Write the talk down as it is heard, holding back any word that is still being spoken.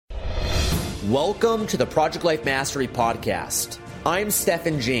Welcome to the Project Life Mastery Podcast. I'm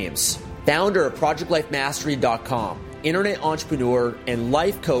Stephen James, founder of ProjectLifeMastery.com, internet entrepreneur and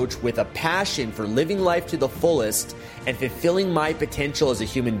life coach with a passion for living life to the fullest and fulfilling my potential as a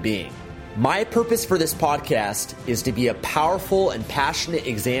human being. My purpose for this podcast is to be a powerful and passionate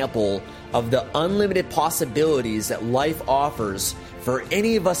example of the unlimited possibilities that life offers for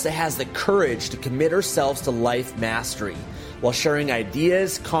any of us that has the courage to commit ourselves to life mastery, while sharing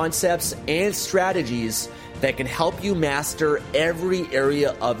ideas, concepts, and strategies that can help you master every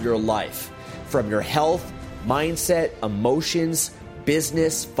area of your life, from your health, mindset, emotions,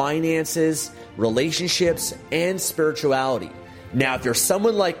 business, finances, relationships, and spirituality. Now, if you're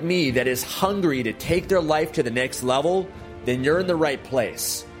someone like me that is hungry to take their life to the next level, then you're in the right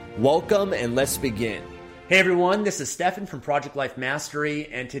place. Welcome, and let's begin. Hey everyone, this is Stefan from Project Life Mastery,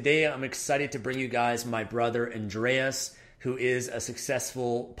 and today I'm excited to bring you guys my brother Andreas, who is a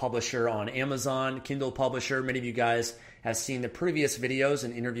successful publisher on Amazon, Kindle publisher. Many of you guys have seen the previous videos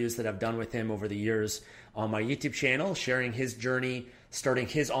and interviews that I've done with him over the years on my YouTube channel, sharing his journey, starting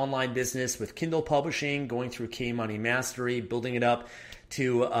his online business with Kindle publishing, going through K-Money Mastery, building it up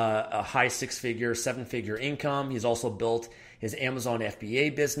to a high six-figure, seven-figure income. He's also built his Amazon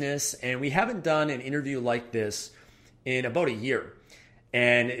FBA business, and we haven't done an interview like this in about a year.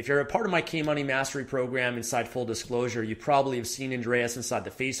 And if you're a part of my K-Money Mastery program, inside full disclosure, you probably have seen Andreas inside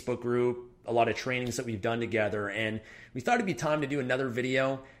the Facebook group, a lot of trainings that we've done together. And we thought it'd be time to do another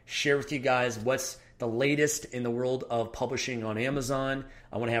video, share with you guys what's the latest in the world of publishing on Amazon.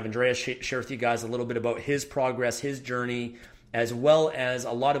 I want to have Andreas share with you guys a little bit about his progress, his journey, as well as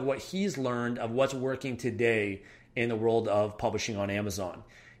a lot of what he's learned of what's working today in the world of publishing on Amazon.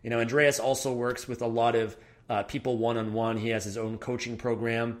 You know, Andreas also works with a lot of people one-on-one. He has his own coaching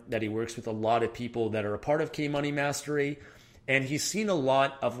program that he works with a lot of people that are a part of K-Money Mastery. And he's seen a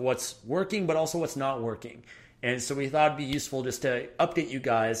lot of what's working, but also what's not working. And so we thought it'd be useful just to update you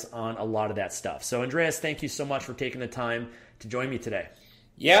guys on a lot of that stuff. So Andreas, thank you so much for taking the time to join me today.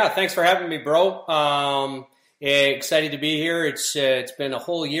 Yeah, thanks for having me, bro. Excited to be here. It's been a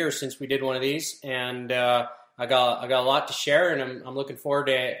whole year since we did one of these, and I got a lot to share, and I'm looking forward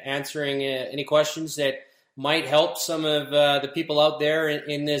to answering any questions that might help some of the people out there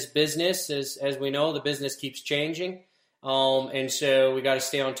in this business. As we know, the business keeps changing, and so we got to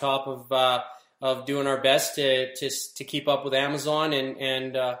stay on top of doing our best to keep up with Amazon,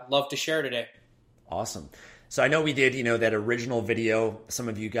 and love to share today. Awesome. So I know we did, that original video. Some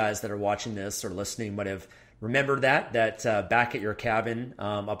of you guys that are watching this or listening might have remembered that back at your cabin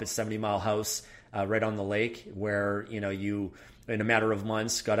up at 70 Mile House, right on the lake, where you in a matter of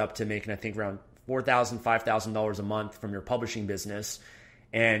months got up to making, I think, around $4,000, $5,000 a month from your publishing business.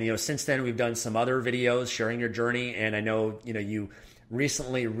 And since then we've done some other videos sharing your journey. And I know you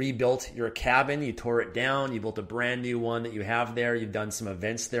recently rebuilt your cabin. You tore it down. You built a brand new one that you have there. You've done some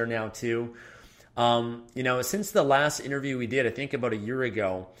events there now too. Since the last interview we did, I think about a year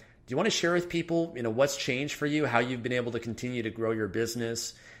ago, do you want to share with people, what's changed for you, how you've been able to continue to grow your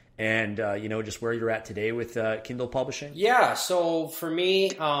business, and, just where you're at today with Kindle publishing? Yeah. So for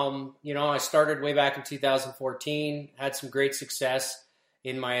me, I started way back in 2014, had some great success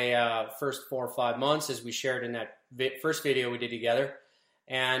in my first 4 or 5 months, as we shared in that first video we did together,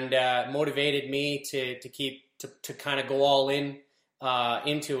 and motivated me to kind of go all in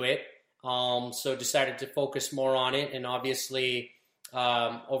into it. So decided to focus more on it, and obviously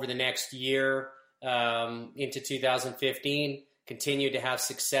over the next year into 2015, continued to have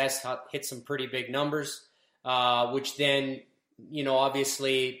success, hit some pretty big numbers, which then,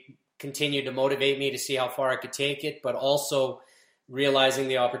 obviously continued to motivate me to see how far I could take it, but also realizing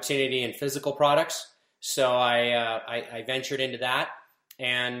the opportunity in physical products. So I ventured into that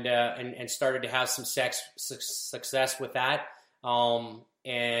and started to have some success with that,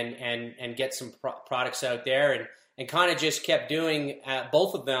 and get some products out there, and kind of just kept doing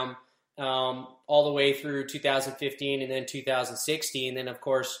both of them all the way through 2015 and then 2016. And then, of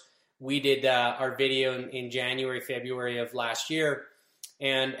course, we did our video in January, February of last year.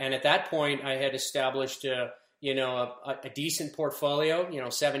 And at that point, I had established a decent portfolio,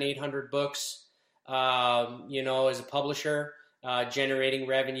 700-800 books, as a publisher, generating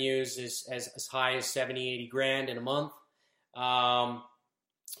revenues as high as 70-80 grand in a month.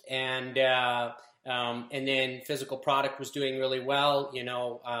 And then physical product was doing really well.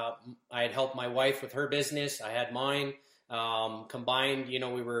 I had helped my wife with her business. I had mine. Combined,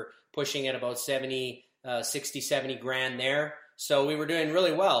 we were pushing at about 60, 70 grand there. So we were doing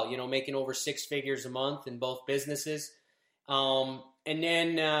really well, making over 6 figures a month in both businesses. And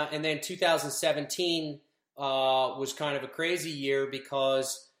then 2017 was kind of a crazy year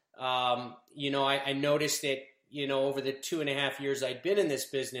because I noticed that, over the 2.5 years I'd been in this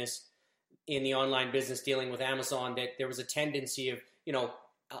business, in the online business dealing with Amazon, that there was a tendency of,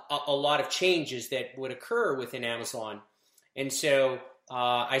 a lot of changes that would occur within Amazon. And so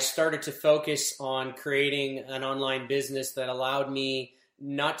I started to focus on creating an online business that allowed me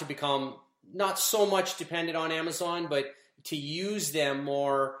not to become not so much dependent on Amazon, but to use them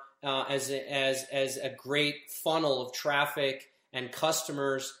more as a great funnel of traffic and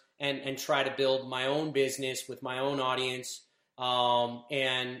customers, and try to build my own business with my own audience, and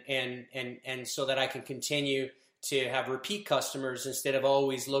so that I can continue to have repeat customers instead of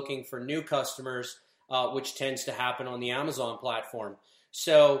always looking for new customers, which tends to happen on the Amazon platform.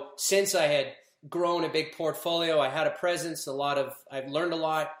 So since I had grown a big portfolio, I had a presence, I've learned a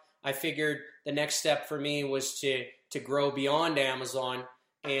lot. I figured the next step for me was to grow beyond Amazon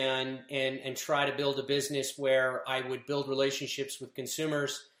and try to build a business where I would build relationships with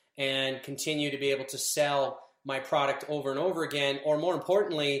consumers and continue to be able to sell my product over and over again, or more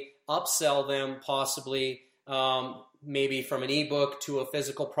importantly, upsell them possibly, maybe from an ebook to a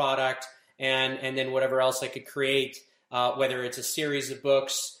physical product, and then whatever else I could create, whether it's a series of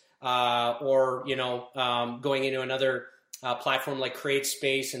books, or going into another platform like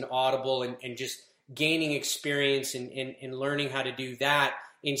CreateSpace and Audible, and just gaining experience in learning how to do that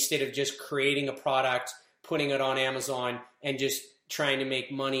instead of just creating a product, putting it on Amazon, and just trying to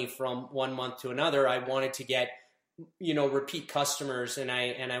make money from one month to another. I wanted to get, repeat customers, and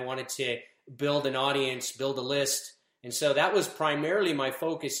I wanted to build an audience, build a list. And so that was primarily my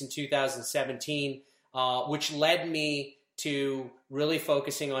focus in 2017, which led me to really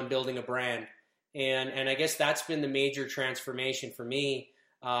focusing on building a brand. And I guess that's been the major transformation for me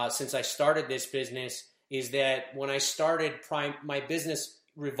since I started this business, is that when I started, my business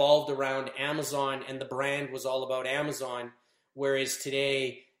revolved around Amazon, and the brand was all about Amazon. Whereas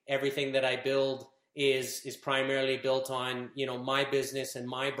today, everything that I build is primarily built on, my business and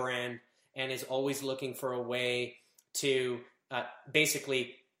my brand, and is always looking for a way to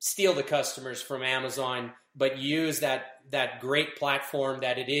basically steal the customers from Amazon, but use that great platform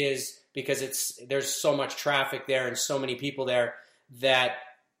that it is, because there's so much traffic there and so many people there that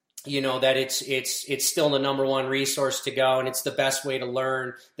it's still the number one resource to go, and it's the best way to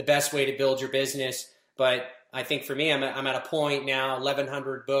learn, the best way to build your business. But I think for me, I'm at a point now,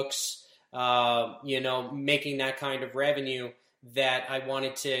 1,100 books, making that kind of revenue, that I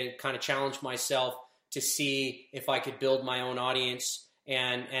wanted to kind of challenge myself to see if I could build my own audience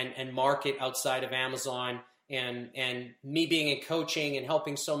and market outside of Amazon. And me being in coaching and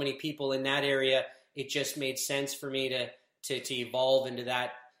helping so many people in that area, it just made sense for me to evolve into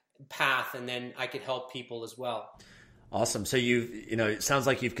that path, and then I could help people as well. Awesome. So it sounds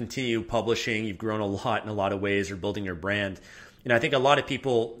like you've continued publishing, you've grown a lot in a lot of ways, or building your brand. I think a lot of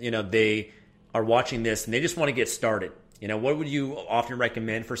people, they are watching this and they just want to get started. What would you often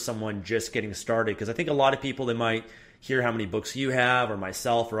recommend for someone just getting started? Because I think a lot of people, they might hear how many books you have, or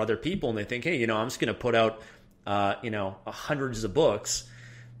myself, or other people, and they think, hey, I'm just going to put out, hundreds of books.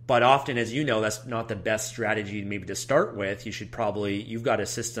 But often, as you know, that's not the best strategy maybe to start with. You've got a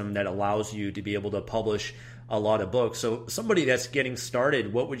system that allows you to be able to publish a lot of books. So somebody that's getting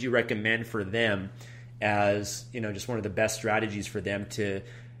started, what would you recommend for them as, just one of the best strategies for them to,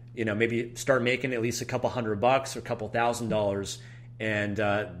 maybe start making at least a couple $100 or a couple $1,000, and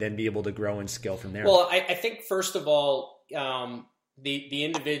then be able to grow and scale from there? Well, I think first of all, the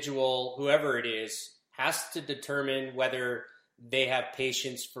individual, whoever it is, has to determine whether they have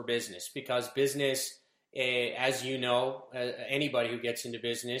patience for business, because business, as you know, anybody who gets into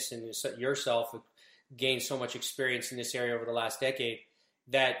business, and yourself have gained so much experience in this area over the last decade,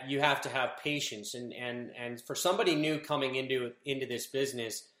 that you have to have patience. And for somebody new coming into this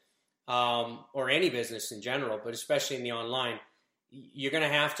business, or any business in general, but especially in the online, you're going to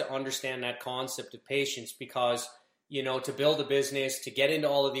have to understand that concept of patience, because to build a business, to get into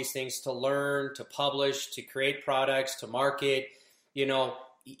all of these things, to learn, to publish, to create products, to market,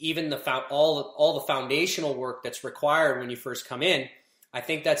 even all the foundational work that's required when you first come in, I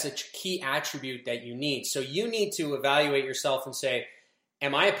think that's a key attribute that you need. So you need to evaluate yourself and say,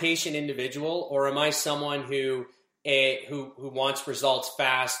 am I a patient individual, or am I someone who wants results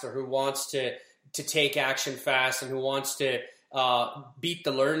fast, or who wants to take action fast, and who wants to beat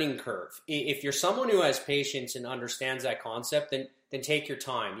the learning curve? If you're someone who has patience and understands that concept, then take your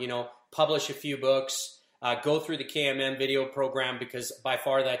time. Publish a few books, go through the KMM video program, because by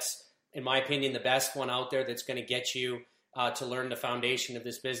far that's, in my opinion, the best one out there that's going to get you to learn the foundation of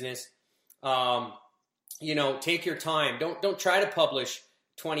this business. Take your time. Don't try to publish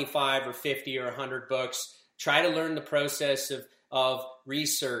 25 or 50 or 100 books. Try to learn the process of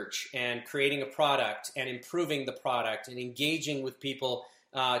research and creating a product and improving the product and engaging with people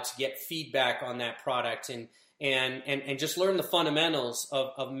to get feedback on that product and just learn the fundamentals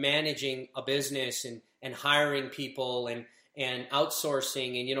of managing a business and hiring people and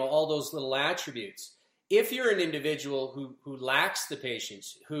outsourcing and, all those little attributes. If you're an individual who lacks the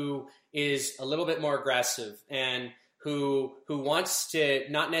patience, who is a little bit more aggressive and who wants to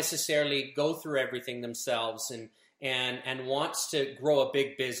not necessarily go through everything themselves and wants to grow a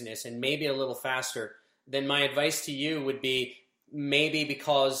big business and maybe a little faster, then my advice to you would be maybe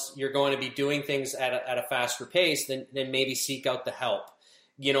because you're going to be doing things at a faster pace, then maybe seek out the help.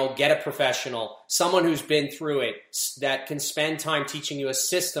 Get a professional, someone who's been through it, that can spend time teaching you a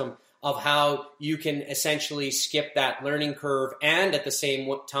system of how you can essentially skip that learning curve and at the same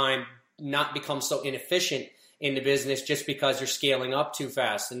time not become so inefficient in the business just because you're scaling up too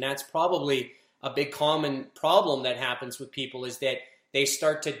fast. And that's probably a big common problem that happens with people, is that they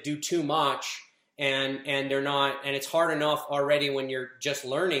start to do too much and they're not, and it's hard enough already when you're just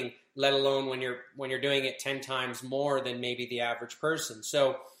learning, let alone when you're doing it 10 times more than maybe the average person.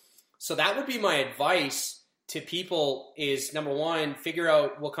 So that would be my advice to people is, number one, figure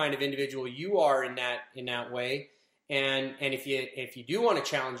out what kind of individual you are in that way. And if you do want to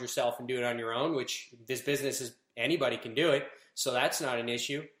challenge yourself and do it on your own, which this business is, anybody can do it, so that's not an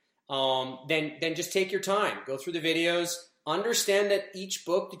issue. Then just take your time, go through the videos, understand that each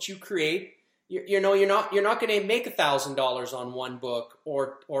book that you create, you're not going to make $1,000 on one book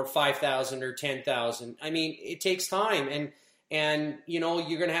or $5,000 or $10,000. I mean, it takes time, and you're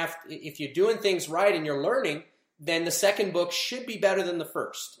going to have, if you're doing things right and you're learning, then the second book should be better than the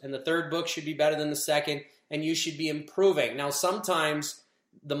first, and the third book should be better than the second, and you should be improving. Now, sometimes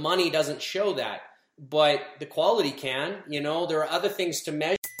the money doesn't show that, but the quality can. There are other things to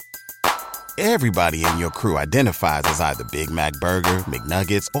measure. Everybody in your crew identifies as either Big Mac Burger,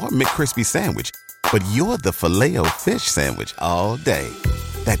 McNuggets, or McCrispy Sandwich. But you're the Filet-O-Fish Sandwich all day.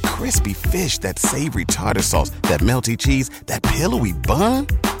 That crispy fish, that savory tartar sauce, that melty cheese, that pillowy bun.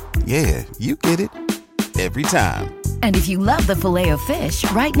 Yeah, you get it. Every time. And if you love the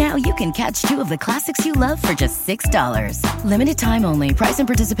Filet-O-Fish, right now you can catch two of the classics you love for just $6. Limited time only. Price and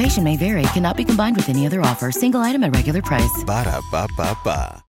participation may vary. Cannot be combined with any other offer. Single item at regular price. Ba-da-ba-ba-ba.